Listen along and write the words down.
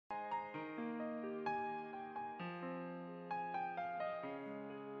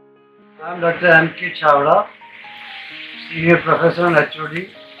I am Dr.M K Chhabra, Senior Professor and HOD,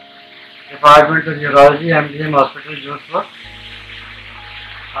 Department of Urology, MDM Hospital, Jodhpur.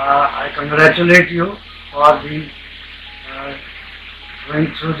 I congratulate you for going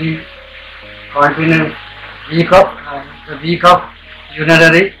through the continence the week of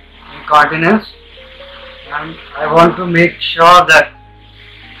urinary incontinence, and I want to make sure that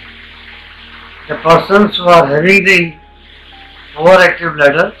the persons who are having the overactive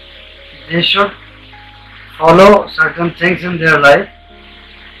bladder, they should follow certain things in their life.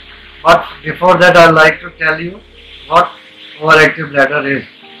 But before that, I would like to tell you what overactive bladder is.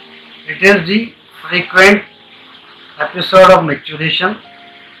 It is the frequent episode of maturation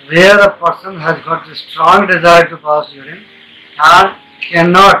where a person has got a strong desire to pass urine and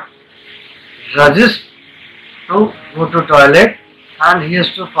cannot resist to go to toilet, and he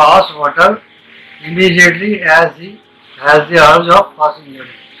has to pass water immediately as he has the urge of passing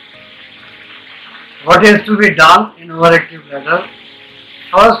urine. What is to be done in overactive bladder?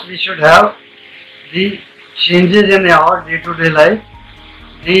 First, we should have the changes in our day-to-day life,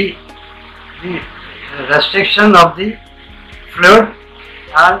 the restriction of the fluid,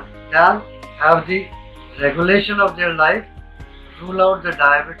 and then have the regulation of their life, rule out the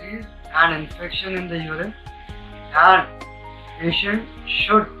diabetes and infection in the urine, and patient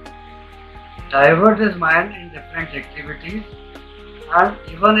should divert his mind in different activities. And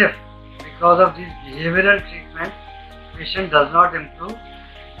even if because of this behavioral treatment patient does not improve,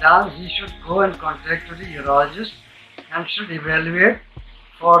 then he should go and contact to the urologist and should evaluate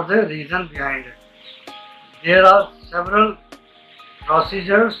for the reason behind it. There are several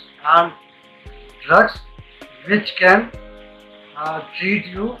procedures and drugs which can treat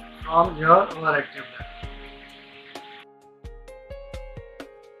you from your overactive bladder.